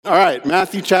All right,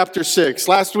 Matthew chapter 6.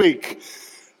 Last week,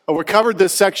 we covered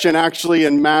this section actually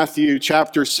in Matthew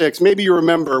chapter 6. Maybe you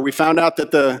remember, we found out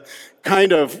that the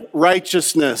kind of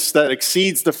righteousness that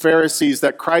exceeds the Pharisees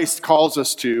that Christ calls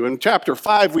us to. In chapter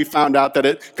 5, we found out that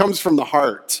it comes from the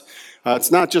heart.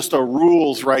 It's not just a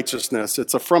rules righteousness,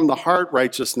 it's a from the heart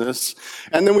righteousness.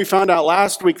 And then we found out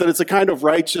last week that it's a kind of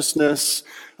righteousness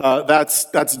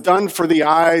that's done for the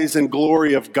eyes and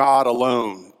glory of God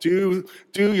alone. Do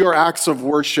your acts of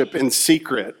worship in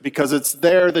secret, because it's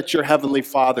there that your heavenly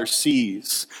Father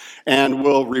sees and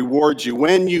will reward you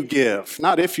when you give.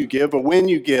 Not if you give, but when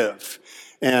you give.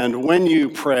 And when you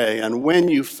pray and when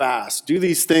you fast, do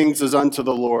these things as unto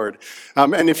the Lord.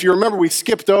 And if you remember, we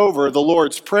skipped over the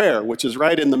Lord's Prayer, which is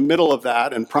right in the middle of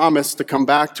that, and promised to come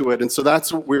back to it. And so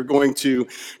that's what we're going to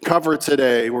cover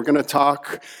today. We're going to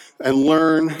talk and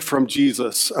learn from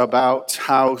Jesus about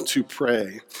how to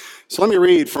pray. So let me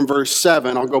read from verse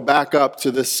 7. I'll go back up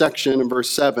to this section in verse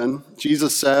 7.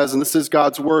 Jesus says, and this is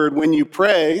God's word, "When you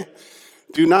pray,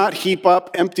 do not heap up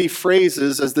empty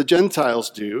phrases as the Gentiles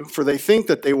do, for they think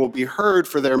that they will be heard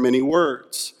for their many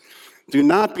words. Do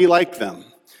not be like them,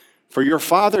 for your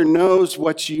Father knows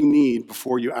what you need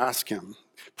before you ask him.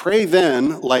 Pray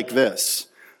then like this: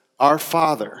 Our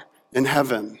Father in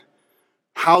heaven,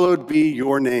 hallowed be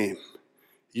your name.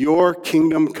 Your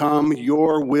kingdom come,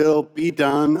 your will be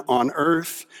done on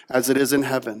earth as it is in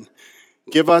heaven.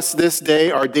 Give us this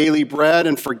day our daily bread,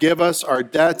 and forgive us our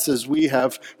debts as we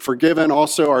have forgiven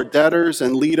also our debtors,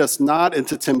 and lead us not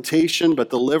into temptation, but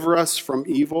deliver us from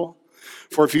evil.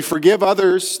 For if you forgive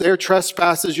others their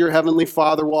trespasses, your heavenly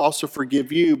Father will also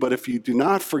forgive you. But if you do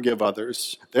not forgive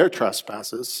others their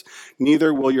trespasses,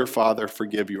 neither will your Father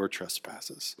forgive your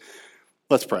trespasses."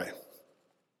 Let's pray.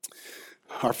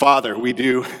 Our Father, we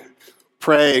do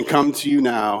pray and come to you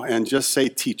now and just say,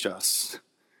 teach us.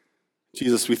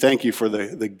 Jesus, we thank you for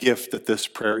the gift that this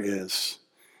prayer is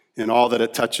and all that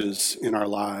it touches in our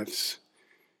lives.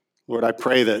 Lord, I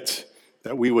pray that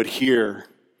we would hear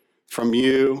from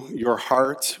you, your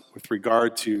heart, with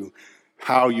regard to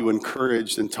how you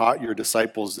encouraged and taught your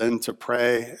disciples then to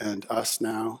pray, and us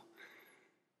now.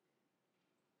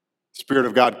 Spirit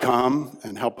of God, come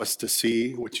and help us to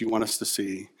see what you want us to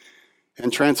see.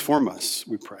 And transform us,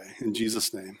 we pray. In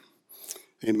Jesus' name,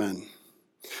 amen.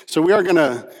 So we are going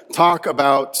to talk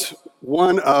about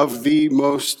one of the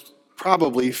most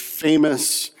probably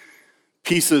famous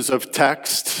pieces of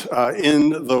text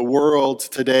in the world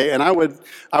today. And I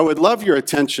would love your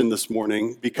attention this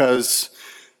morning, because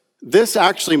this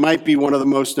actually might be one of the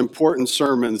most important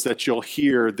sermons that you'll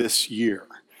hear this year.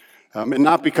 And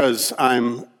not because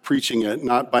I'm preaching it,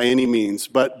 not by any means,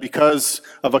 but because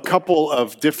of a couple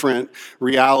of different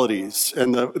realities.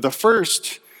 And the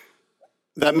first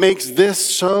that makes this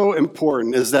so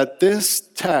important is that this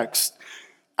text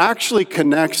actually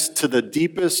connects to the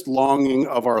deepest longing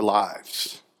of our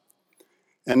lives.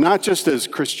 And not just as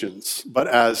Christians, but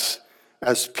as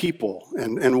people.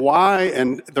 And why?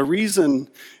 And the reason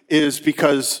is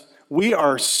because we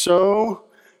are so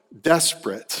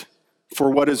desperate for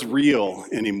what is real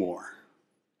anymore.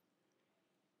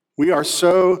 We are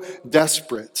so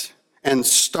desperate and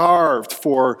starved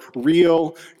for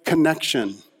real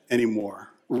connection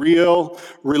anymore, real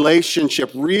relationship,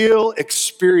 real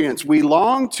experience. We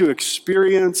long to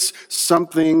experience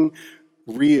something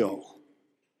real,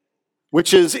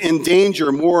 which is in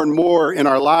danger more and more in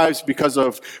our lives because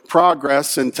of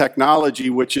progress and technology,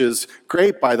 which is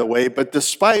great, by the way. But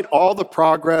despite all the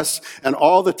progress and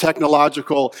all the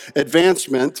technological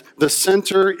advancement, the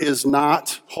center is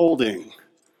not holding.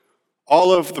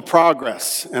 All of the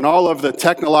progress and all of the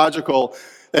technological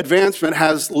advancement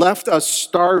has left us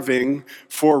starving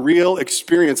for real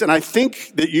experience. And I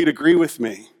think that you'd agree with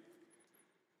me.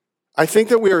 I think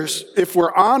that if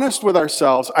we're honest with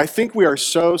ourselves, I think we are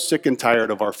so sick and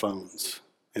tired of our phones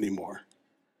anymore.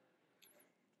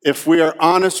 If we are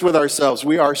honest with ourselves,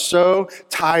 we are so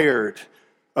tired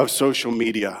of social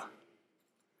media.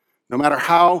 No matter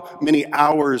how many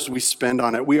hours we spend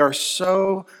on it, we are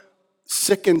so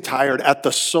sick and tired at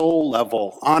the soul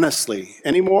level, honestly,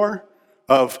 anymore,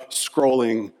 of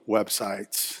scrolling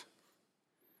websites.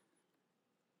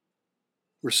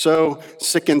 We're so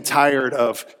sick and tired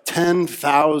of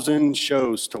 10,000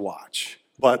 shows to watch,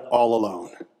 but all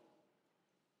alone.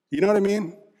 You know what I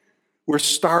mean? We're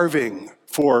starving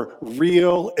for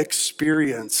real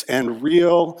experience and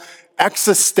real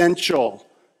existential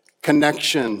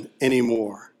connection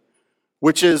anymore,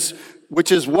 which is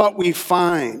what we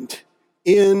find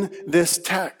in this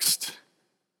text.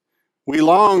 We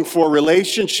long for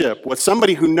relationship with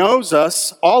somebody who knows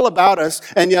us, all about us,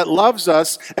 and yet loves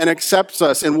us and accepts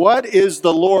us. And what is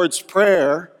the Lord's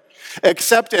Prayer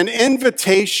except an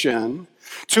invitation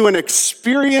to an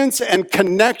experience and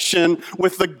connection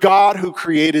with the God who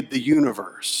created the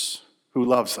universe, who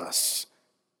loves us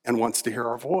and wants to hear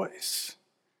our voice.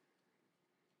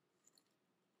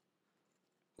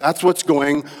 That's what's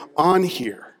going on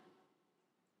here.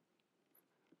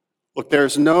 Look,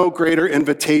 there's no greater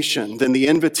invitation than the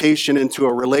invitation into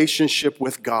a relationship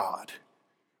with God,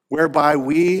 whereby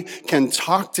we can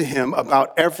talk to him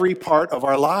about every part of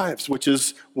our lives, which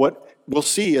is what we'll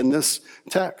see in this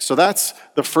text. So that's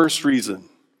the first reason.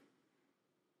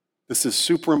 This is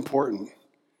super important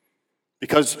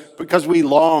because we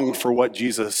long for what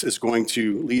Jesus is going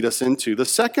to lead us into. The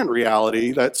second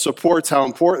reality that supports how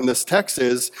important this text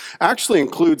is actually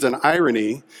includes an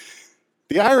irony.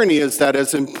 The irony is that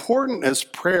as important as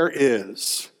prayer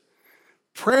is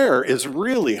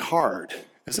really hard,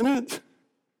 isn't it?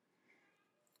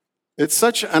 It's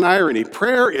such an irony.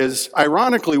 Prayer is,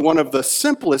 ironically, one of the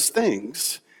simplest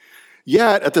things,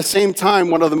 yet at the same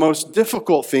time, one of the most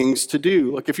difficult things to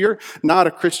do. Look, if you're not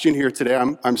a Christian here today,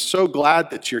 I'm so glad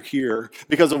that you're here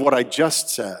because of what I just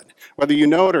said. Whether you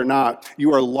know it or not,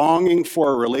 you are longing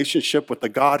for a relationship with the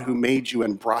God who made you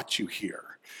and brought you here.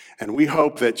 And we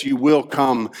hope that you will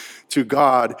come to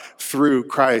God through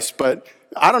Christ. But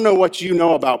I don't know what you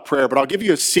know about prayer, but I'll give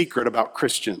you a secret about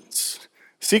Christians.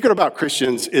 Secret about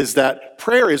Christians is that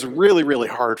prayer is really, really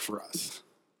hard for us.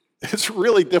 It's a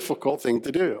really difficult thing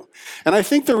to do. And I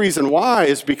think the reason why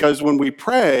is because when we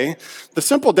pray, the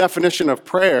simple definition of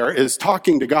prayer is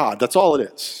talking to God. That's all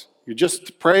it is. You're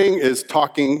just praying is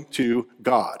talking to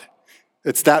God.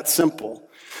 It's that simple.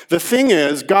 The thing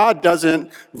is, God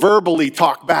doesn't verbally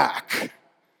talk back.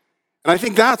 And I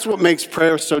think that's what makes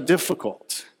prayer so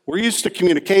difficult. We're used to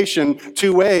communication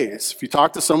two ways. If you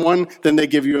talk to someone, then they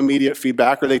give you immediate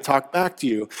feedback or they talk back to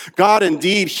you. God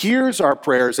indeed hears our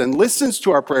prayers and listens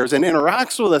to our prayers and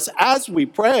interacts with us as we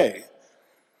pray.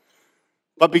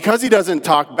 But because he doesn't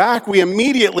talk back, we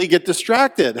immediately get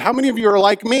distracted. How many of you are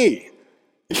like me?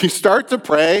 You start to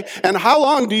pray, and how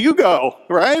long do you go,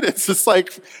 right? It's just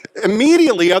like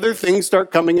immediately other things start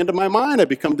coming into my mind. I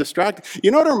become distracted.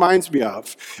 You know what it reminds me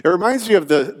of? It reminds me of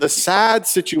the sad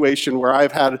situation where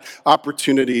I've had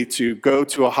opportunity to go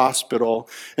to a hospital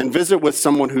and visit with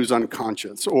someone who's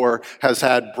unconscious or has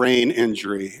had brain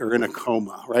injury or in a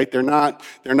coma, right? They're not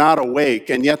awake,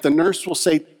 and yet the nurse will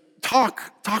say,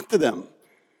 talk to them.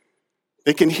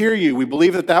 They can hear you. We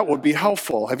believe that would be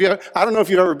helpful. I don't know if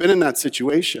you've ever been in that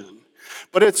situation,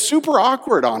 but it's super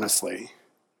awkward, honestly.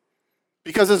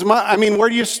 Because where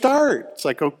do you start? It's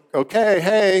like, okay,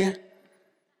 hey,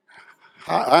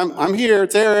 I'm here.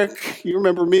 It's Eric. You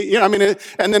remember me?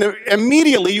 And then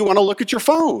immediately you want to look at your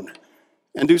phone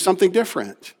and do something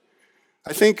different.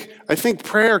 I think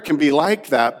prayer can be like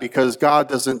that because God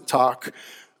doesn't talk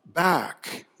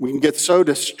back. We can get so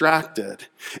distracted.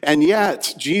 And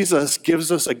yet, Jesus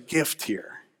gives us a gift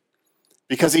here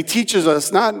because he teaches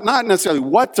us not necessarily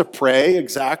what to pray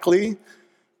exactly,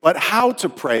 but how to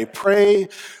pray. Pray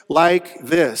like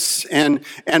this. And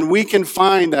we can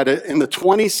find that in the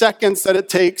 20 seconds that it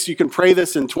takes, you can pray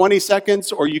this in 20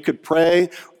 seconds, or you could pray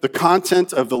the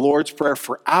content of the Lord's Prayer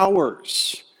for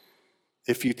hours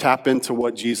if you tap into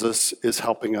what Jesus is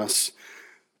helping us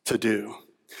to do.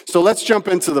 So let's jump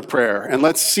into the prayer and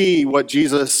let's see what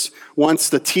Jesus wants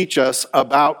to teach us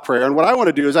about prayer. And what I want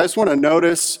to do is I just want to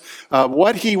notice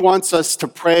what he wants us to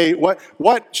pray.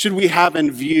 What should we have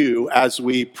in view as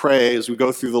we pray, as we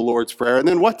go through the Lord's Prayer? And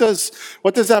then what does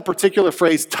that particular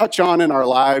phrase touch on in our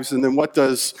lives? And then what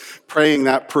does praying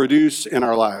that produce in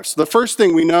our lives? So the first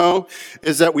thing we know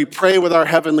is that we pray with our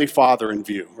Heavenly Father in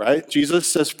view, right? Jesus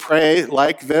says, pray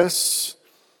like this.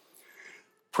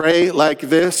 Pray like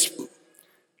this.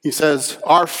 He says,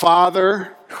 our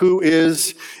Father who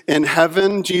is in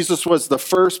heaven. Jesus was the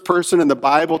first person in the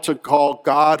Bible to call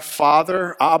God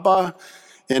Father, Abba,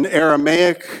 in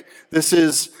Aramaic. This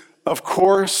is, of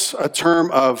course, a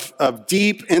term of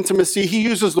deep intimacy. He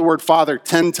uses the word Father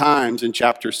 10 times in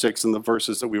chapter 6 in the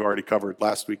verses that we've already covered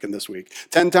last week and this week.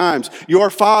 10 times.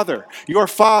 Your Father, your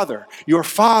Father, your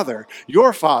Father,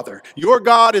 your Father. Your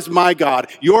God is my God.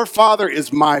 Your Father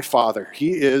is my Father.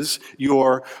 He is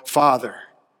your Father.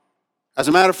 As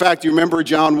a matter of fact, you remember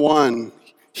John 1.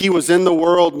 He was in the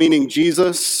world, meaning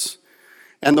Jesus,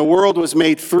 and the world was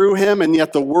made through him, and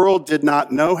yet the world did not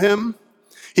know him.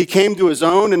 He came to his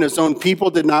own, and his own people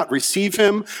did not receive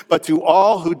him. But to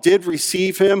all who did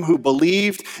receive him, who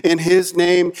believed in his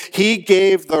name, he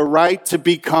gave the right to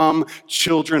become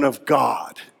children of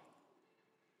God.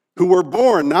 who were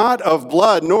born not of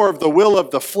blood, nor of the will of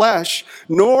the flesh,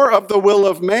 nor of the will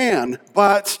of man,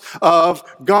 but of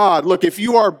God. Look, if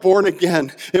you are born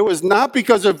again, it was not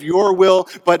because of your will,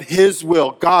 but his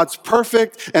will, God's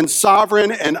perfect and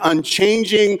sovereign and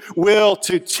unchanging will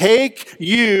to take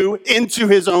you into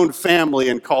his own family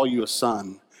and call you a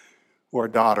son or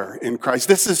a daughter in Christ.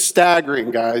 This is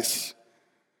staggering, guys,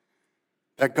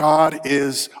 that God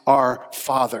is our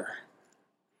Father.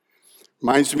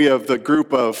 Reminds me of the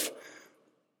group of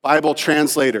Bible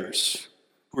translators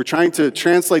who were trying to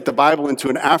translate the Bible into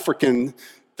an African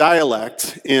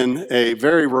dialect in a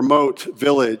very remote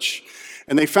village.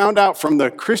 And they found out from the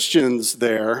Christians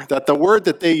there that the word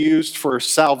that they used for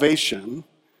salvation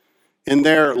in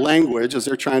their language, as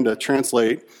they're trying to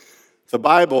translate the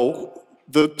Bible,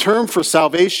 the term for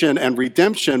salvation and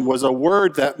redemption was a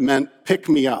word that meant pick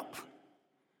me up.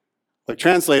 Like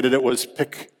translated, it was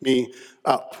pick me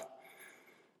up.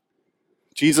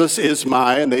 Jesus is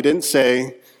my, and they didn't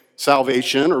say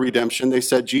salvation or redemption, they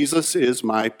said Jesus is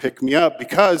my pick me up,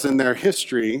 because in their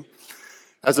history,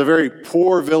 as a very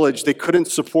poor village, they couldn't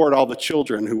support all the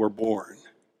children who were born.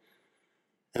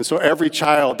 And so every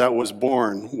child that was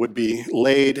born would be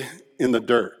laid in the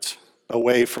dirt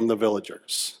away from the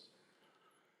villagers.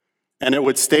 And it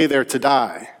would stay there to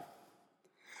die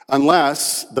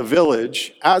unless the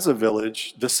village, as a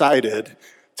village, decided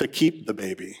to keep the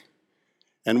baby.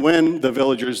 And when the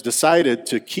villagers decided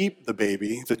to keep the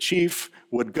baby, the chief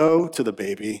would go to the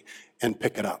baby and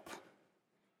pick it up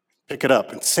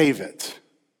and save it,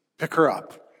 pick her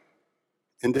up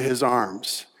into his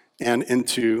arms and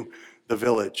into the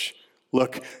village.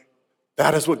 Look,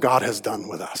 that is what God has done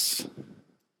with us.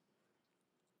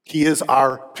 He is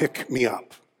our pick me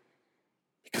up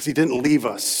because he didn't leave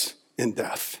us in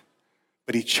death,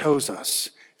 but he chose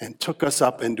us and took us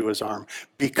up into his arm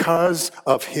because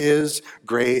of his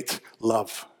great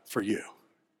love for you.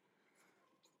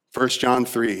 1 John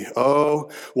 3,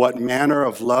 oh, what manner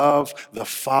of love the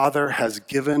Father has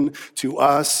given to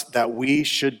us that we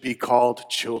should be called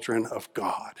children of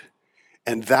God.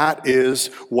 And that is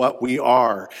what we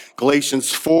are.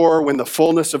 Galatians 4, when the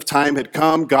fullness of time had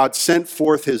come, God sent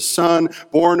forth his Son,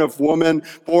 born of woman,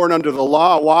 born under the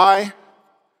law. Why?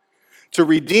 To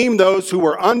redeem those who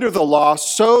were under the law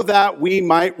so that we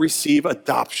might receive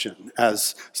adoption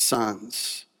as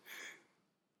sons.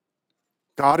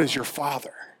 God is your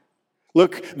Father.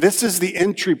 Look, this is the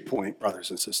entry point, brothers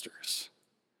and sisters.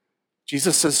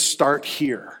 Jesus says, start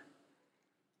here.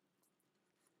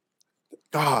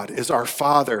 God is our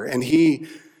Father, and he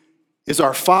is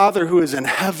our Father who is in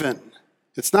heaven.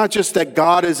 It's not just that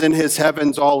God is in his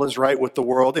heavens, all is right with the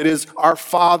world. It is our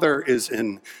Father is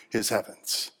in his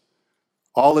heavens.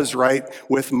 All is right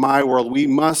with my world. We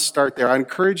must start there. I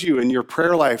encourage you in your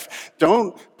prayer life,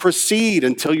 don't proceed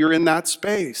until you're in that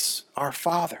space. Our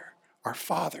Father, our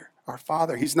Father, our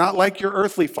Father. He's not like your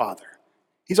earthly father.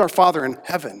 He's our Father in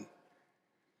heaven.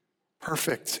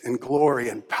 Perfect in glory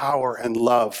and power and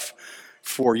love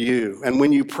for you. And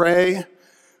when you pray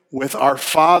with our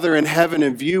Father in heaven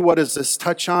in view, what does this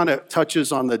touch on? It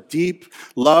touches on the deep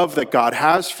love that God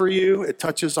has for you. It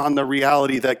touches on the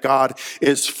reality that God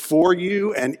is for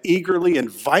you and eagerly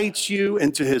invites you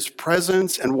into his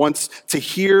presence and wants to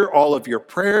hear all of your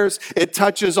prayers. It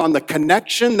touches on the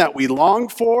connection that we long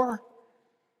for,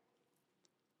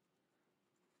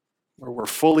 where we're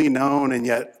fully known and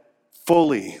yet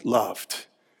fully loved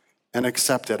and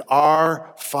accepted.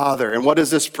 Our Father. And what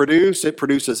does this produce? It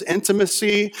produces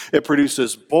intimacy, it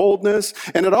produces boldness,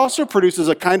 and it also produces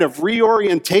a kind of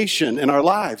reorientation in our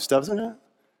lives, doesn't it?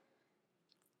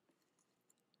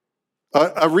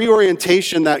 A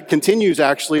reorientation that continues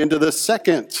actually into the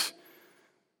second.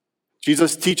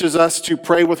 Jesus teaches us to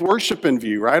pray with worship in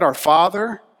view, right? Our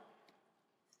Father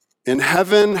in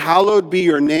heaven, hallowed be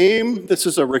your name. This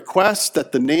is a request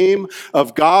that the name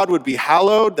of God would be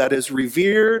hallowed, that is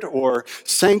revered or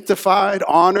sanctified,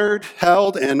 honored,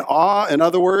 held in awe. In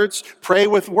other words, pray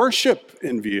with worship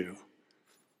in view.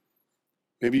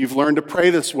 Maybe you've learned to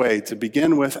pray this way, to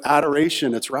begin with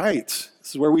adoration. It's right. This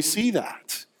is where we see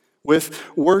that, with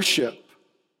worship.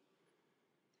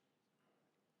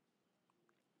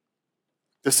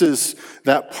 This is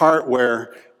that part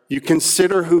where you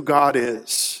consider who God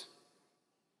is.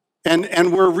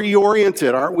 And we're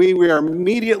reoriented, aren't we? We are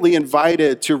immediately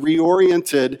invited to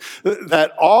reoriented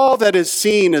that all that is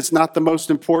seen is not the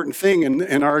most important thing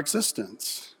in our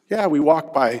existence. Yeah, we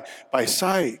walk by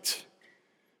sight.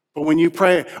 But when you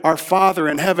pray, our Father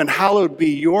in heaven, hallowed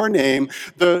be your name,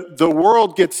 the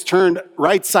world gets turned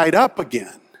right side up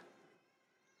again.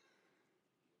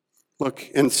 Look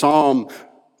in Psalm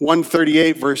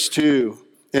 138, verse 2.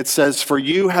 it says, "For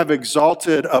you have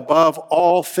exalted above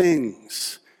all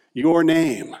things your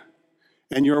name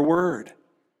and your word."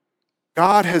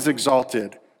 God has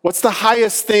exalted. What's the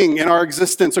highest thing in our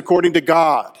existence according to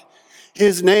God?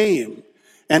 His name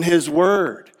and his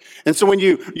word. And so when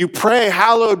you pray,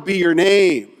 "Hallowed be your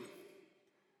name,"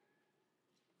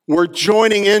 we're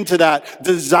joining into that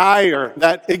desire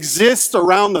that exists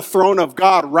around the throne of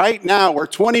God right now, where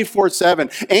 24/7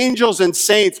 angels and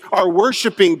saints are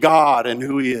worshiping God and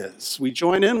who he is. We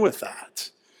join in with that.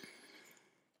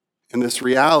 And this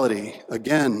reality,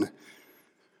 again,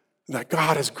 that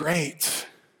God is great.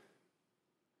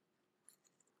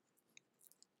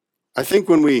 I think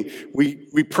when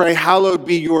we pray, "Hallowed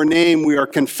be your name," we are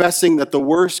confessing that the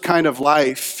worst kind of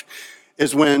life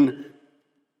is when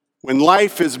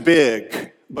life is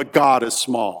big, but God is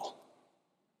small.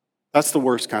 That's the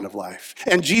worst kind of life.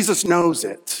 And Jesus knows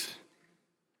it.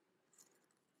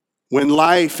 When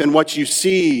life and what you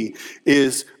see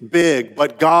is big,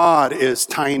 but God is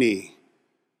tiny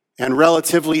and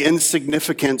relatively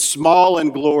insignificant, small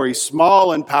in glory,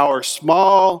 small in power,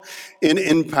 small in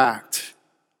impact.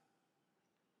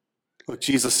 Look,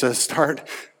 Jesus says,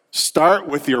 start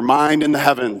with your mind in the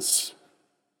heavens.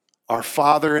 "Our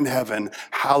Father in heaven,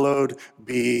 hallowed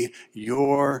be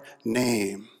your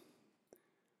name."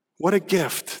 What a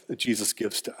gift that Jesus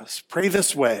gives to us. Pray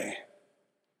this way.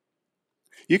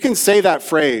 You can say that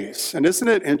phrase, and isn't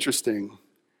it interesting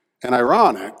and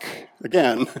ironic?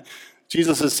 Again,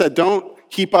 Jesus has said, don't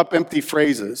heap up empty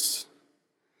phrases.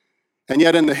 And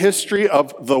yet in the history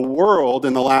of the world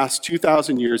in the last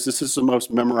 2,000 years, this is the most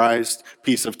memorized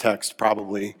piece of text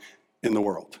probably in the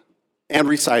world and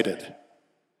recited.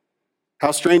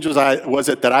 How strange was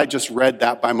it that I just read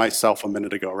that by myself a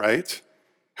minute ago, right?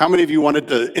 How many of you wanted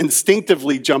to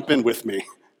instinctively jump in with me,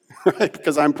 right?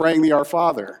 Because I'm praying the Our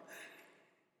Father.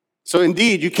 So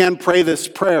indeed, you can pray this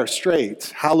prayer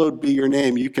straight. "Hallowed be your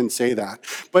name." You can say that.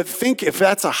 But think if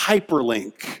that's a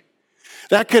hyperlink.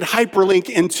 That could hyperlink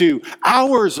into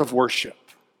hours of worship.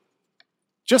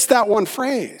 Just that one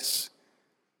phrase.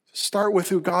 Start with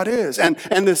who God is. And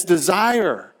this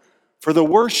desire for the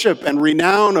worship and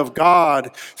renown of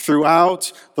God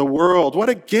throughout the world. What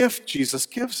a gift Jesus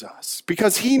gives us.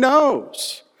 Because he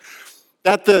knows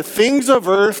that the things of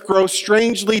earth grow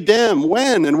strangely dim.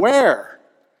 When and where?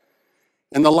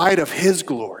 In the light of his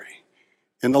glory.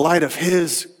 In the light of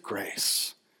his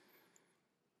grace.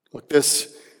 Look,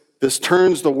 this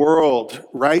turns the world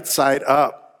right side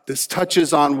up. This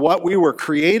touches on what we were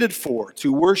created for,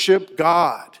 to worship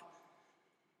God.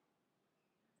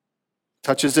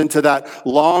 Touches into that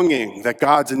longing that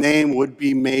God's name would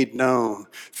be made known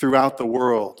throughout the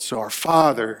world. So our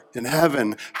Father in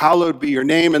heaven, hallowed be your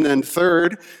name. And then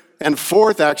third and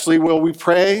fourth, actually, will we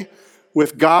pray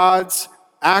with God's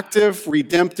active,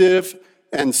 redemptive,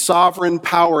 and sovereign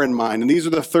power in mind. And these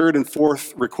are the third and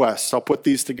fourth requests. I'll put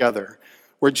these together.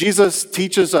 Where Jesus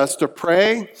teaches us to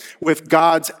pray with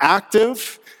God's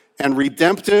active and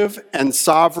redemptive and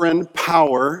sovereign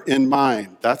power in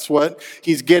mind. That's what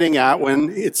he's getting at when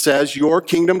it says, "Your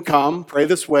kingdom come." Pray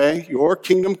this way: "Your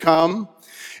kingdom come,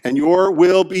 and your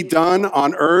will be done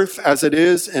on earth as it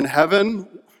is in heaven."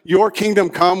 Your kingdom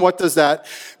come, what does that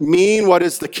mean? What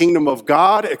is the kingdom of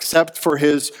God except for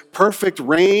his perfect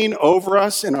reign over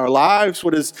us in our lives?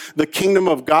 What is the kingdom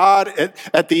of God?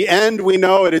 At the end, we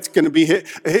know it's going to be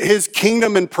his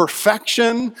kingdom in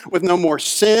perfection with no more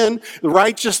sin,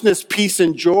 righteousness, peace,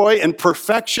 and joy, and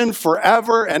perfection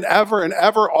forever and ever and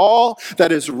ever. All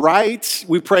that is right.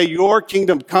 We pray, "Your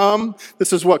kingdom come."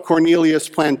 This is what Cornelius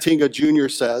Plantinga Jr.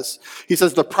 says. He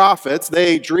says, "The prophets,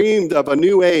 they dreamed of a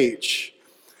new age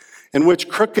in which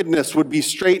crookedness would be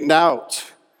straightened out,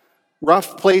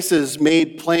 rough places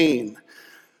made plain.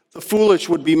 The foolish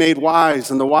would be made wise,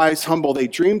 and the wise humble. They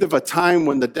dreamed of a time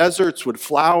when the deserts would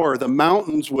flower, the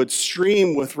mountains would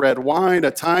stream with red wine,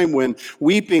 a time when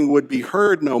weeping would be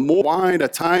heard no more, wine, a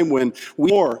time when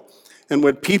and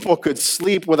when people could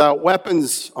sleep without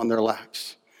weapons on their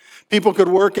laps. People could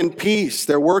work in peace,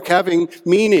 their work having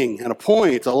meaning and a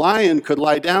point. A lion could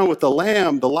lie down with the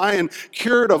lamb, the lion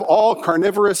cured of all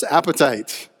carnivorous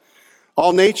appetite.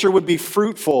 All nature would be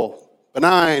fruitful,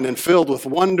 benign, and filled with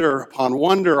wonder upon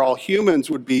wonder. All humans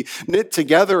would be knit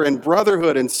together in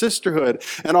brotherhood and sisterhood,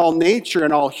 and all nature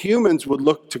and all humans would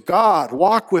look to God,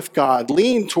 walk with God,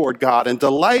 lean toward God, and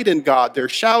delight in God. Their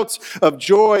shouts of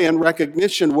joy and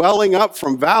recognition welling up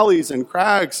from valleys and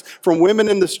crags, from women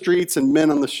in the streets and men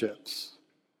on the ships.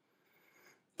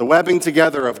 The webbing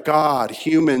together of God,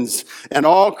 humans, and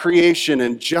all creation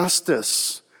in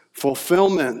justice,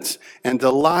 fulfillment, and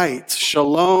delight.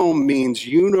 Shalom means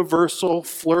universal,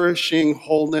 flourishing,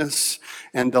 wholeness,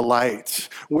 and delight.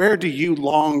 Where do you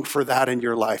long for that in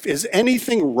your life? Is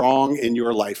anything wrong in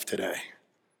your life today?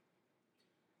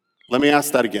 Let me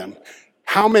ask that again.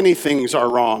 How many things are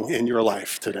wrong in your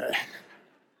life today?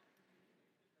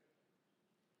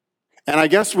 And I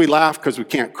guess we laugh because we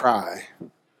can't cry.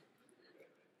 Like,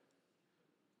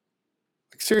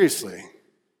 seriously.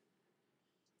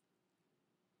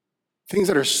 Things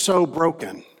that are so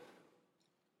broken,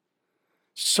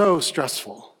 so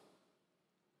stressful.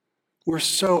 We're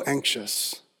so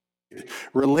anxious.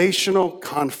 Relational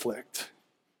conflict.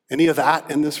 Any of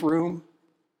that in this room?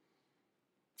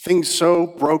 Things so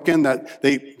broken that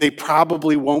they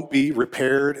probably won't be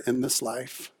repaired in this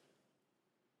life.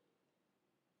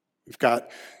 We've got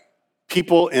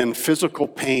people in physical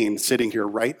pain sitting here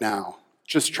right now,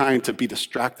 just trying to be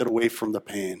distracted away from the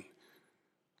pain,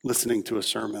 listening to a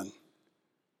sermon.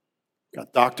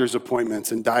 Got doctor's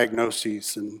appointments and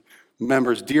diagnoses and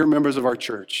dear members of our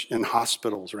church in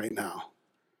hospitals right now.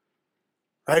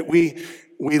 Right?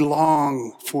 We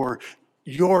long for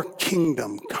your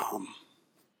kingdom come.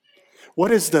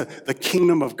 What is the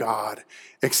kingdom of God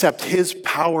except his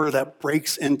power that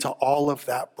breaks into all of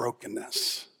that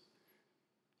brokenness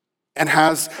and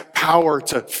has power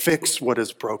to fix what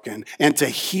is broken and to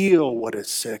heal what is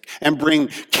sick and bring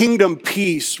kingdom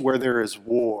peace where there is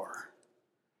war?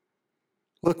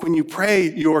 Look, when you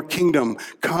pray, your kingdom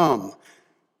come,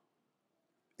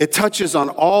 it touches on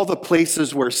all the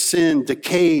places where sin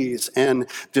decays and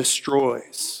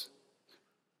destroys.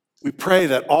 We pray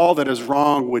that all that is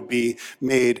wrong would be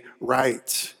made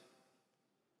right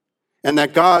and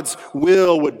that God's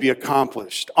will would be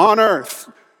accomplished on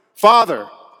earth. Father,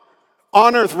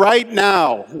 on earth right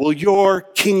now, will your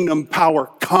kingdom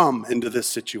power come into this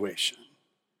situation?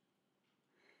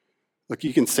 Look,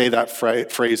 you can say that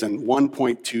phrase in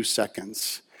 1.2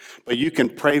 seconds, but you can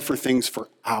pray for things for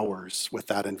hours with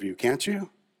that in view, can't you?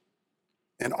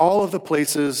 In all of the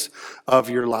places of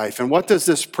your life. And what does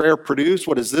this prayer produce?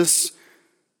 What is this?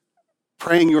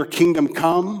 Praying your kingdom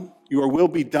come, your will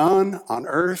be done on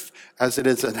earth as it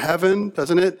is in heaven,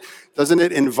 doesn't it? Doesn't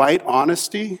it invite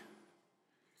honesty?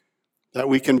 That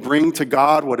we can bring to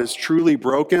God what is truly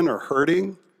broken or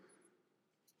hurting?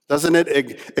 Doesn't it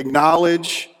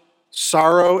acknowledge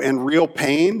sorrow and real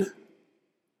pain?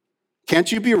 Can't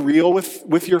you be real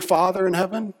with your Father in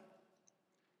heaven?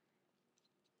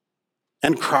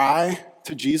 And cry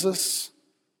to Jesus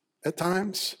at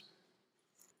times?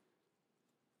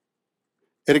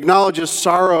 It acknowledges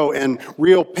sorrow and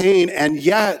real pain, and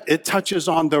yet it touches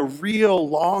on the real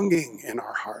longing in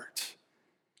our heart.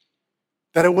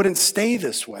 That it wouldn't stay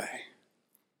this way.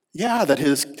 Yeah, that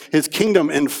his kingdom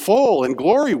in full and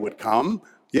glory would come.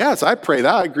 Yes, I pray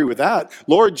that. I agree with that.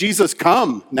 Lord Jesus,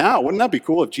 come now. Wouldn't that be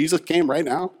cool if Jesus came right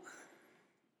now?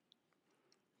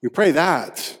 We pray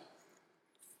that.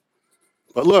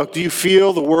 But look, do you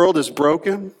feel the world is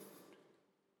broken?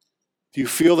 Do you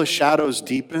feel the shadows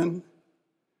deepen?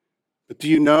 But do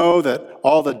you know that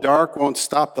all the dark won't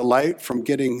stop the light from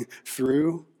getting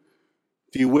through?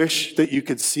 Do you wish that you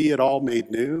could see it all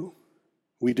made new?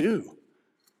 We do.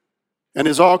 And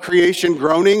is all creation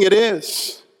groaning? It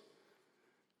is.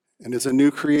 And is a new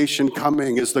creation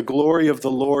coming? Is the glory of the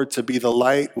Lord to be the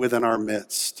light within our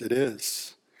midst? It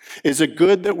is. Is it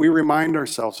good that we remind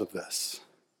ourselves of this?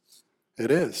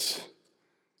 It is.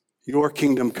 Your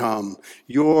kingdom come.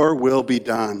 Your will be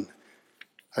done.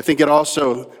 I think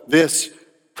this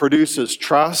produces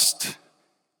trust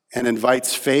and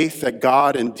invites faith that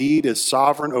God indeed is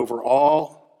sovereign over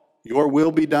all. Your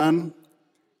will be done.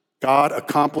 God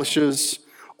accomplishes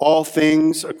all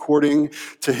things according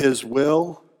to his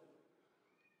will.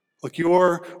 Look,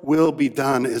 your will be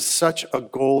done is such a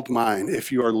gold mine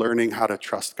if you are learning how to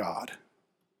trust God.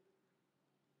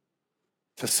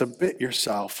 To submit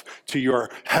yourself to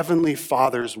your heavenly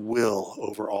Father's will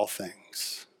over all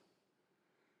things.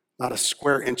 Not a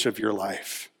square inch of your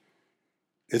life.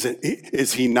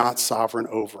 Is he not sovereign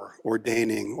over,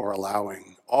 ordaining or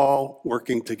allowing, all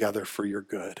working together for your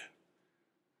good?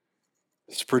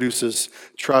 This produces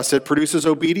trust. It produces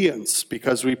obedience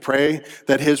because we pray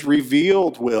that his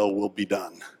revealed will be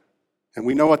done. And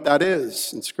we know what that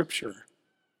is in Scripture.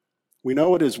 We know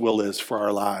what his will is for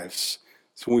our lives.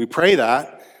 So when we pray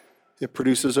that, it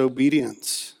produces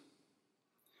obedience.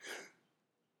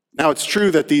 Now it's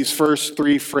true that these first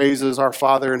three phrases, our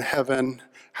Father in heaven,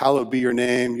 hallowed be your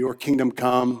name, your kingdom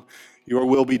come, your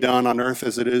will be done on earth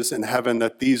as it is in heaven,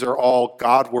 that these are all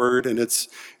God word. And it's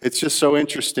just so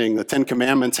interesting. The Ten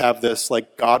Commandments have this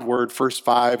like God word first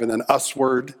five and then us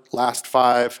word last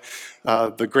five.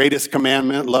 the greatest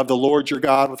commandment, love the Lord your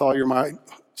God with all your might,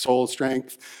 soul,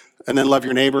 strength, and then love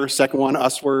your neighbor. Second one,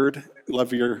 us word,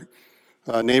 love your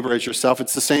neighbor as yourself.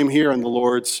 It's the same here in the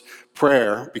Lord's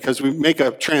Prayer, because we make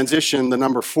a transition, the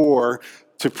number 4,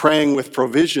 to praying with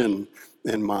provision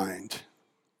in mind.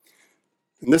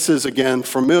 And this is, again,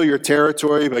 familiar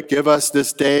territory, but give us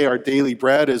this day our daily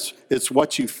bread it's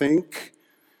what you think.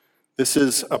 This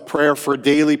is a prayer for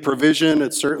daily provision.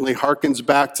 It certainly harkens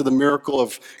back to the miracle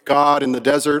of God in the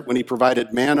desert when he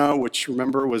provided manna, which,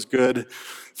 remember, was good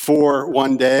for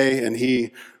one day. And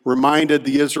he reminded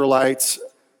the Israelites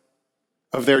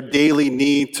of their daily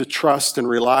need to trust and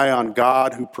rely on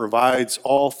God who provides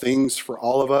all things for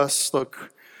all of us.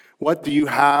 Look, what do you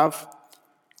have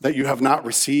that you have not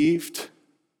received?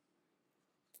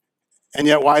 And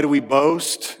yet, why do we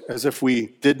boast as if we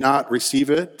did not receive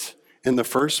it in the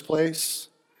first place?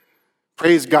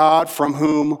 Praise God, from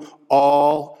whom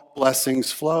all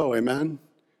blessings flow. Amen.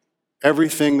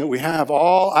 Everything that we have,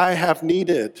 all I have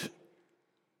needed.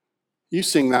 You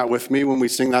sing that with me when we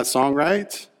sing that song,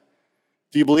 right?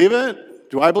 Do you believe it?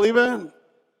 Do I believe it?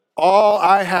 All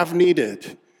I have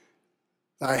needed,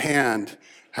 thy hand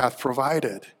hath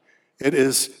provided. It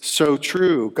is so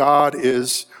true. God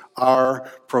is our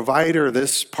provider.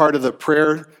 This part of the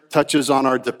prayer touches on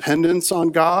our dependence on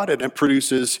God, and it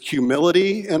produces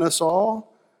humility in us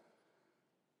all.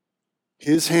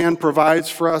 His hand provides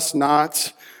for us,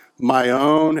 not my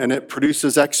own, and it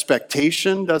produces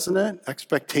expectation, doesn't it?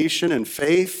 Expectation and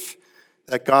faith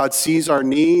that God sees our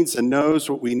needs and knows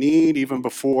what we need even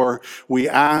before we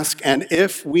ask. And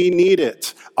if we need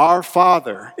it, our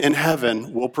Father in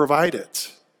heaven will provide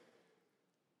it.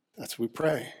 That's what we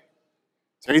pray.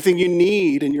 Is there anything you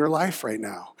need in your life right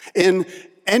now? In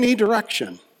any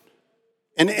direction.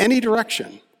 In any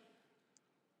direction.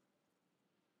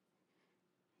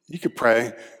 You could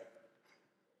pray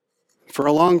for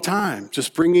a long time,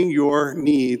 just bringing your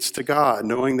needs to God,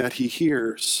 knowing that he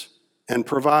hears and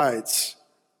provides.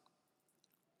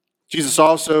 Jesus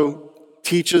also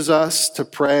teaches us to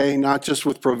pray not just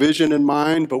with provision in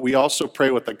mind, but we also pray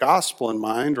with the gospel in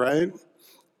mind, right?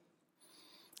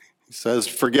 He says,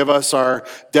 forgive us our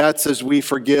debts as we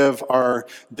forgive our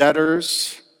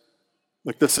debtors.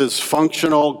 Like, this is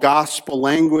functional gospel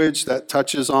language that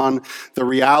touches on the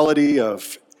reality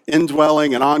of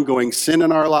indwelling and ongoing sin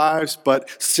in our lives, but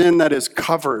sin that is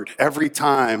covered every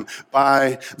time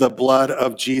by the blood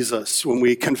of Jesus when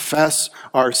we confess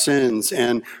our sins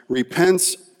and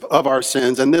repent of our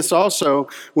sins. And this also,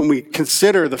 when we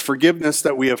consider the forgiveness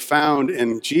that we have found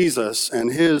in Jesus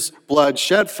and his blood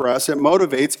shed for us, it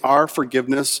motivates our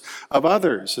forgiveness of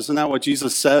others. Isn't that what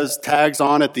Jesus says, tags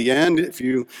on at the end? If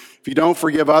you don't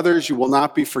forgive others, you will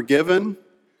not be forgiven.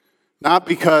 Not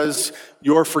because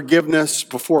your forgiveness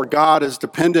before God is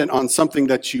dependent on something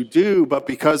that you do, but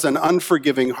because an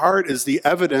unforgiving heart is the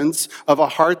evidence of a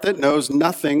heart that knows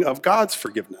nothing of God's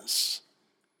forgiveness.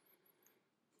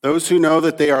 Those who know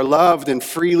that they are loved and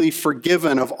freely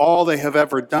forgiven of all they have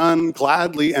ever done,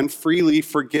 gladly and freely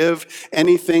forgive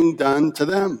anything done to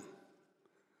them.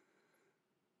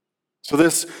 So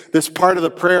this part of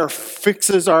the prayer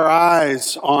fixes our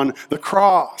eyes on the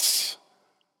cross,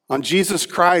 on Jesus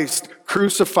Christ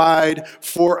crucified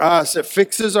for us. It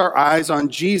fixes our eyes on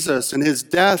Jesus and his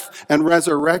death and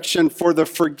resurrection for the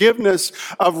forgiveness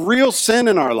of real sin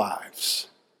in our lives.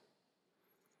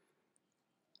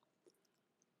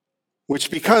 Which,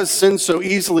 because sin so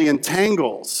easily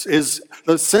entangles,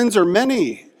 the sins are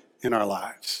many in our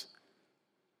lives.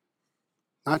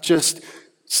 Not just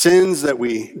sins that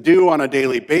we do on a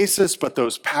daily basis, but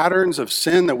those patterns of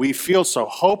sin that we feel so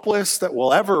hopeless that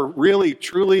we'll ever really,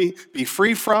 truly be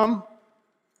free from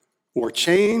or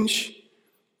change.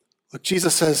 Look,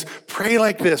 Jesus says, pray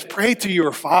like this. Pray to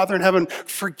your Father in heaven,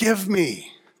 forgive me.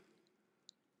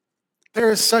 There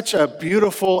is such a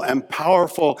beautiful and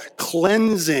powerful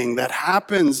cleansing that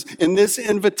happens in this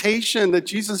invitation that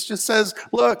Jesus just says,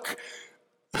 look,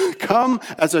 come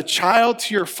as a child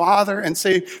to your Father and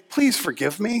say, please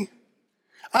forgive me.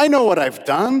 I know what I've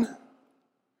done.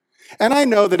 And I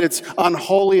know that it's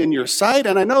unholy in your sight.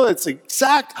 And I know it's the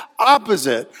exact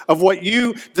opposite of what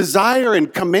you desire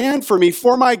and command for me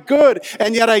for my good.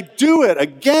 And yet I do it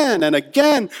again and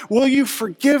again. Will you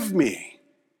forgive me?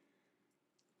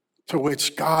 To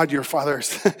which God, your Father,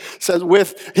 says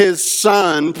with his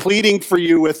Son, pleading for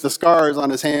you with the scars on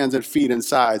his hands and feet and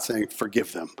sides, saying,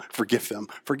 forgive them, forgive them,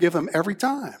 forgive them every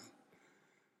time.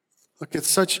 Look, it's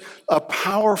such a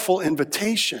powerful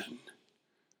invitation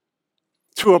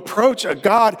to approach a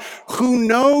God who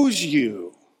knows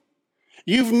you.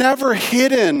 You've never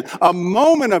hidden a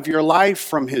moment of your life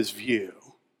from his view.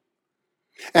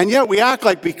 And yet we act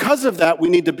like because of that, we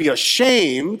need to be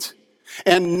ashamed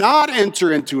and not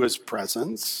enter into his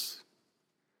presence.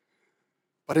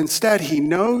 But instead, he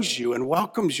knows you and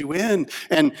welcomes you in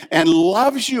and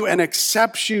loves you and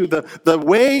accepts you. The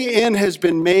way in has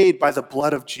been made by the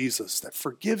blood of Jesus that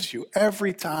forgives you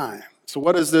every time. So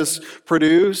what does this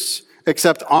produce?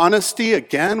 Except honesty.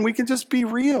 Again, we can just be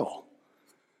real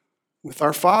with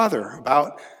our Father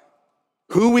about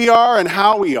who we are and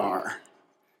how we are.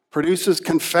 Produces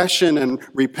confession and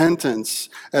repentance,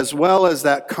 as well as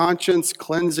that conscience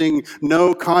cleansing,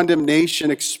 no condemnation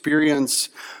experience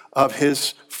of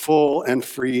his full and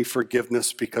free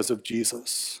forgiveness because of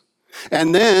Jesus.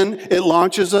 And then it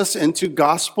launches us into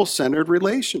gospel-centered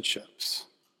relationships,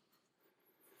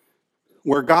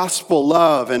 where gospel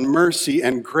love and mercy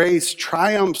and grace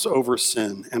triumphs over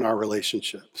sin in our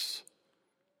relationships,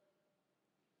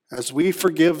 as we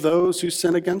forgive those who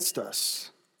sin against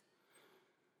us.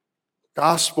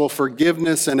 Gospel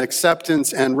forgiveness and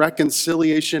acceptance and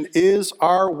reconciliation is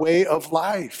our way of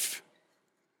life.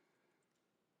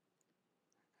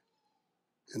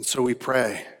 And so we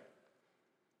pray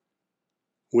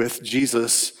with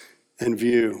Jesus in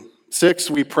view. 6,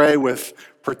 we pray with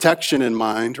protection in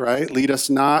mind, right? Lead us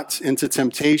not into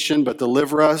temptation, but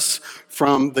deliver us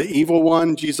from the evil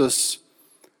one. It's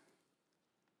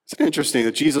interesting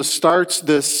that Jesus starts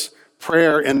this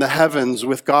prayer in the heavens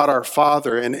with God our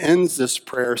Father and ends this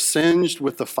prayer singed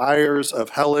with the fires of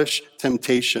hellish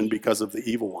temptation because of the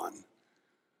evil one.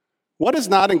 What is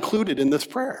not included in this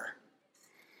prayer?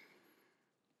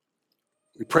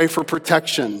 We pray for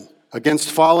protection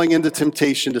against falling into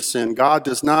temptation to sin. God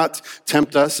does not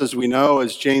tempt us, as we know,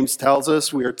 as James tells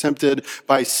us. We are tempted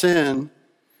by sin.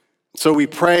 So we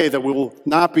pray that we will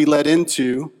not be led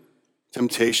into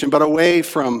temptation, but away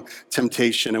from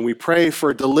temptation. And we pray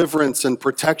for deliverance and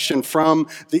protection from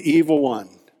the evil one,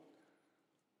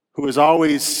 who is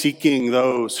always seeking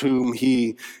those whom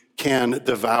he can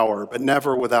devour, but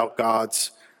never without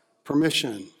God's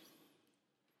permission.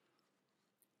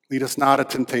 Lead us not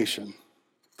into temptation.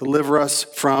 Deliver us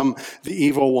from the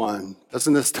evil one.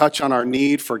 Doesn't this touch on our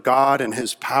need for God and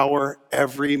his power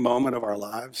every moment of our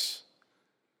lives?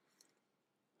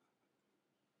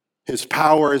 His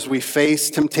power as we face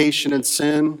temptation and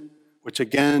sin, which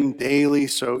again, daily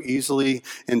so easily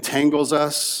entangles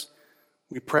us.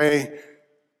 We pray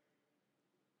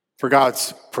for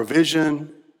God's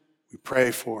provision. We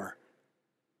pray for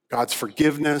God's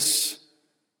forgiveness.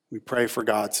 We pray for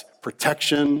God's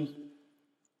protection.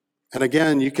 And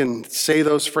again, you can say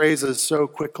those phrases so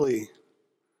quickly.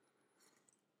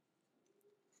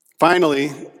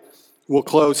 Finally, we'll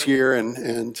close here,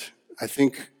 and I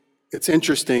think it's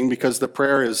interesting because the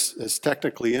prayer is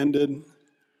technically ended.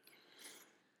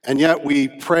 And yet we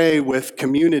pray with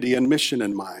community and mission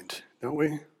in mind, don't we?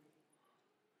 Do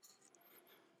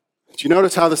you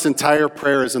notice how this entire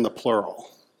prayer is in the plural?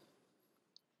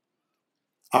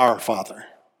 Our Father,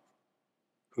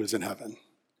 who is in heaven,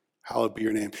 hallowed be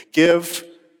your name. Give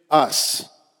us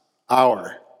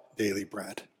our daily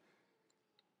bread.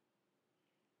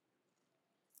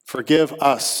 Forgive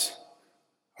us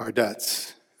our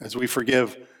debts as we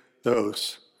forgive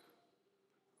those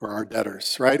who are our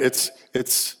debtors, right? It's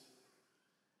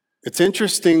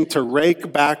interesting to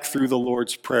rake back through the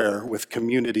Lord's Prayer with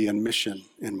community and mission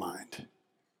in mind.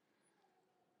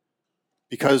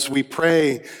 Because we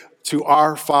pray to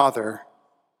our Father,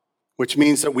 which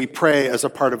means that we pray as a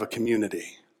part of a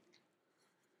community.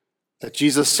 That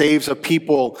Jesus saves a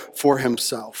people for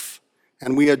himself.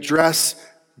 And we address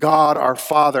God, our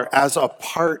Father, as a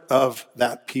part of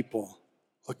that people.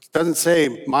 Look, it doesn't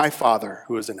say, my Father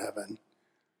who is in heaven.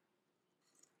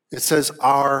 It says,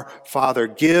 our Father,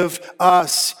 give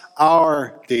us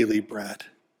our daily bread.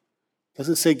 It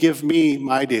doesn't say, give me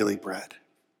my daily bread.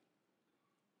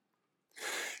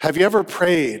 Have you ever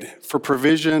prayed for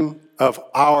provision of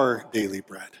our daily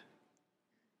bread?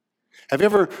 Have you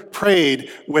ever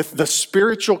prayed with the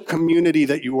spiritual community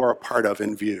that you are a part of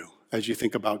in view as you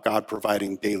think about God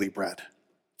providing daily bread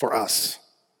for us?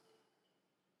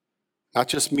 Not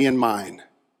just me and mine,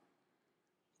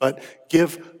 but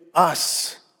give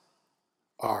us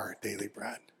our daily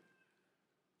bread.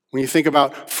 When you think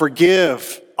about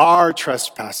forgive our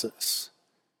trespasses,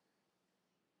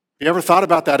 have you ever thought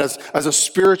about that as a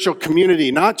spiritual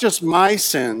community? Not just my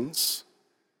sins,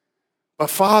 but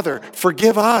Father,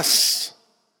 forgive us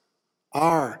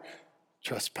our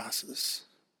trespasses.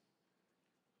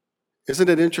 Isn't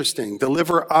it interesting?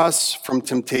 Deliver us from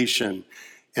temptation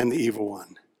and the evil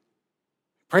one.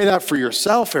 Pray that for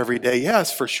yourself every day,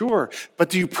 yes, for sure. But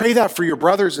do you pray that for your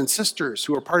brothers and sisters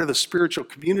who are part of the spiritual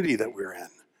community that we're in?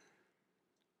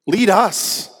 Lead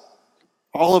us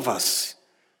all of us,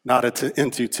 not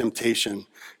into temptation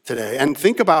today. And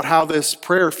think about how this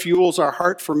prayer fuels our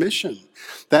heart for mission.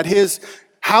 That his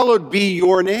hallowed be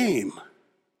your name,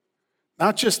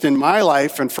 not just in my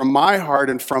life and from my heart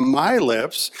and from my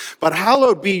lips, but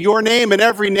hallowed be your name in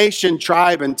every nation,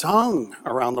 tribe, and tongue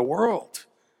around the world.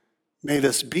 May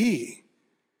this be.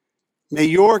 May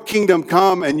your kingdom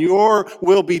come and your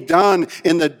will be done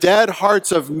in the dead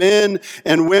hearts of men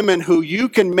and women who you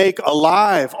can make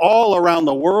alive all around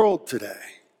the world today.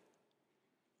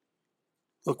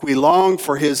 Look, we long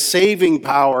for his saving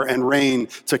power and reign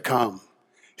to come,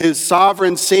 his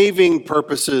sovereign saving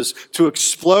purposes to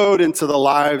explode into the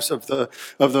lives of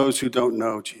those who don't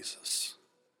know Jesus.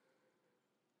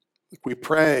 We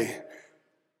pray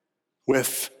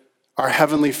with our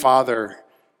Heavenly Father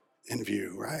in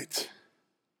view, right?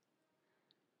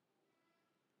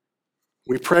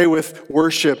 We pray with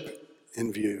worship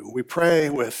in view. We pray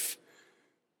with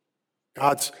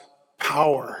God's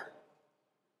power,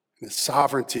 his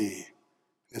sovereignty,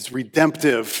 his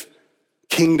redemptive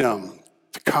kingdom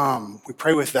to come. We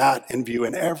pray with that in view.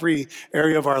 In every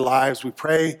area of our lives, we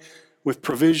pray with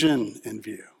provision in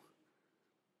view.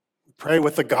 We pray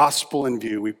with the gospel in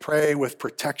view. We pray with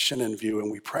protection in view.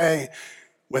 And we pray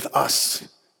with us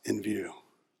in view.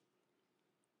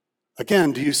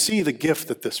 Again, do you see the gift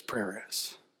that this prayer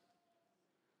is?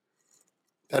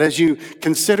 That as you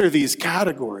consider these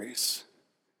categories,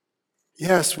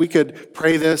 yes, we could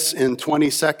pray this in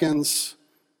 20 seconds,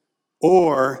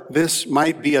 or this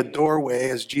might be a doorway,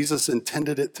 as Jesus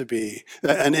intended it to be,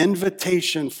 an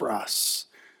invitation for us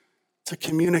to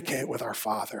communicate with our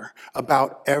Father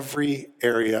about every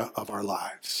area of our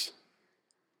lives.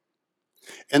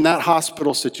 In that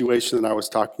hospital situation that I was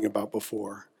talking about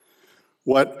before,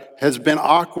 what has been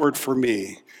awkward for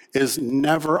me is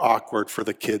never awkward for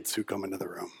the kids who come into the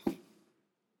room.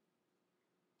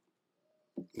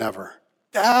 Never.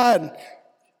 Dad,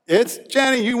 it's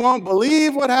Jenny. You won't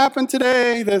believe what happened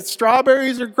today. The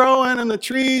strawberries are growing and the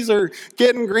trees are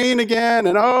getting green again.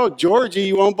 And oh, Georgie,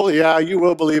 you won't believe. Yeah, you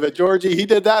will believe it. Georgie, he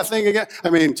did that thing again.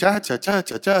 I mean, cha cha cha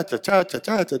cha cha cha cha cha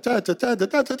cha cha cha cha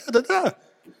cha cha cha cha.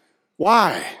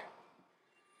 Why?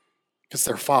 Because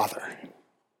their father.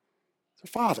 Their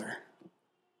father.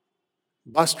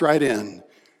 Bust right in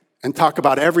and talk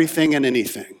about everything and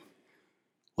anything.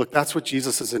 Look, that's what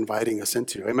Jesus is inviting us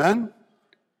into. Amen?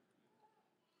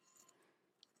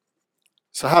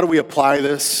 So how do we apply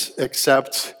this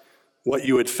except what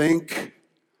you would think?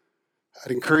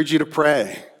 I'd encourage you to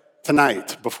pray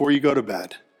tonight before you go to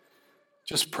bed.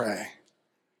 Just pray.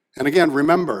 And again,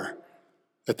 remember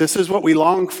that this is what we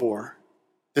long for.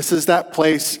 This is that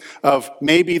place of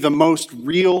maybe the most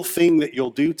real thing that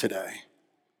you'll do today.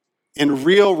 In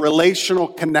real relational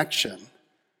connection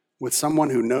with someone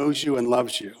who knows you and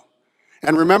loves you.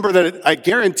 And remember that I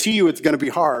guarantee you it's going to be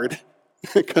hard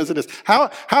because it is.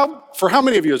 For how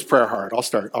many of you is prayer hard? I'll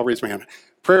start. I'll raise my hand.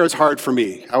 Prayer is hard for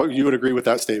me. How you would agree with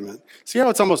that statement? See how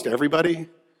it's almost everybody?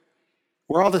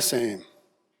 We're all the same.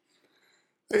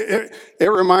 It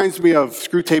reminds me of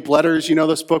Screwtape Letters. You know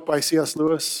this book by C.S.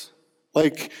 Lewis?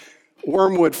 Like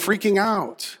Wormwood freaking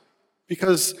out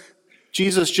because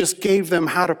Jesus just gave them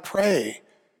how to pray.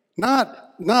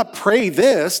 Not pray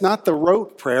this, not the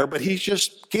rote prayer, but he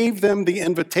just gave them the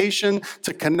invitation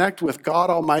to connect with God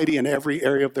Almighty in every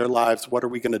area of their lives. What are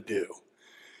we going to do?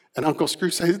 And Uncle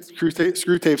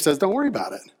Screwtape says, don't worry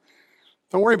about it.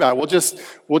 Don't worry about it.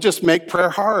 We'll just make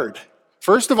prayer hard.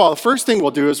 First of all, the first thing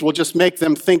we'll do is we'll just make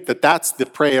them think that that's the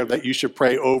prayer that you should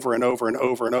pray over and over and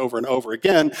over and over and over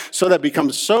again, so that it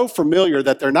becomes so familiar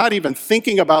that they're not even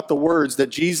thinking about the words that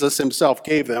Jesus himself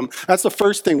gave them. That's the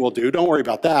first thing we'll do. Don't worry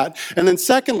about that. And then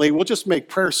secondly, we'll just make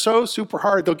prayer so super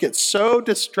hard, they'll get so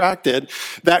distracted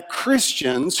that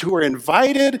Christians who are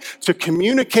invited to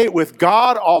communicate with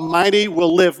God Almighty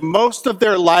will live most of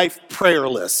their life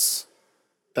prayerless.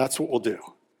 That's what we'll do.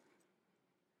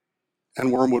 And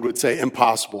Wormwood would say,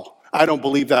 impossible. I don't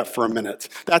believe that for a minute.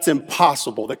 That's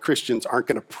impossible that Christians aren't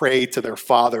going to pray to their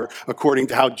Father according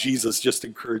to how Jesus just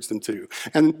encouraged them to.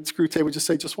 And Screwtape would just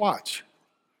say, just watch.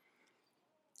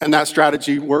 And that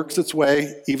strategy works its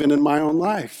way even in my own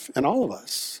life and all of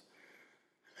us.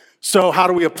 So how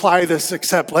do we apply this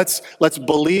except let's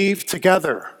believe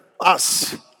together,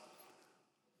 us.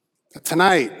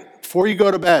 Tonight, before you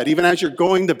go to bed, even as you're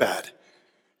going to bed,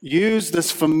 use this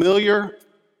familiar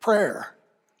prayer.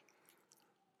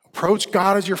 Approach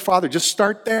God as your Father. Just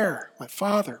start there. My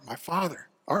Father, our Father,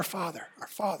 our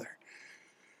Father.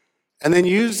 And then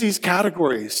use these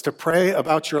categories to pray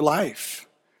about your life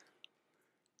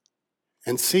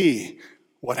and see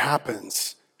what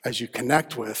happens as you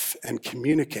connect with and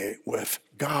communicate with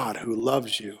God who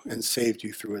loves you and saved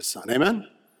you through his Son. Amen?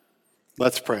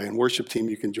 Let's pray. And worship team,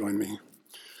 you can join me.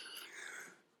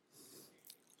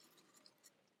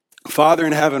 Father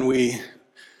in heaven, we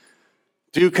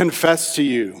do confess to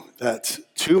you that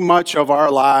too much of our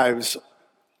lives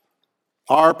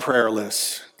are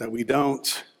prayerless, that we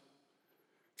don't,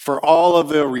 for all of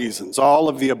the reasons, all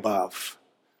of the above,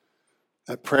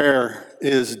 that prayer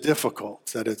is difficult,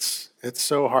 that it's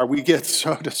so hard. We get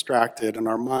so distracted and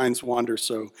our minds wander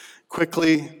so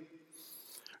quickly.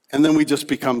 And then we just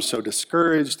become so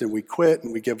discouraged and we quit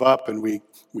and we give up and we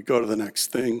go to the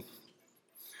next thing.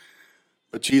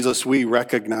 But Jesus, we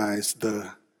recognize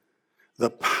the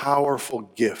powerful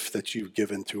gift that you've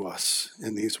given to us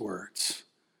in these words.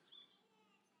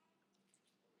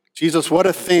 Jesus, what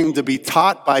a thing to be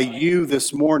taught by you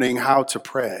this morning how to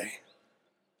pray.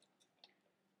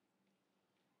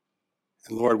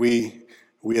 And Lord, we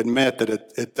admit that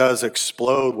it does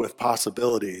explode with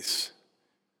possibilities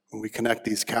when we connect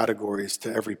these categories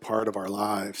to every part of our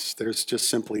lives. There's just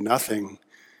simply nothing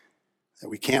that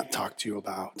we can't talk to you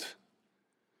about.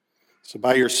 So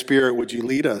by your Spirit, would you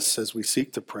lead us as we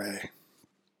seek to pray,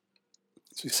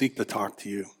 as we seek to talk to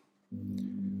you,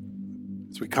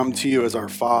 as we come to you as our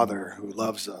Father who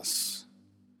loves us.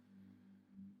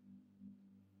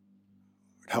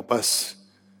 Help us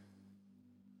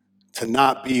to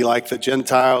not be like the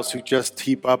Gentiles who just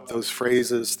heap up those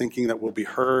phrases thinking that we'll be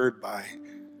heard by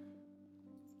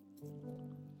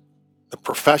the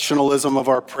professionalism of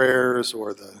our prayers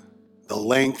or the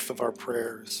length of our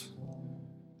prayers.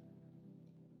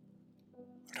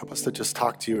 Help us to just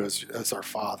talk to you as our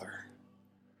Father.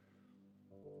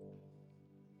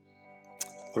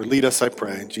 Lord, lead us, I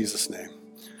pray, in Jesus' name.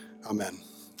 Amen.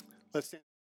 Let's stand.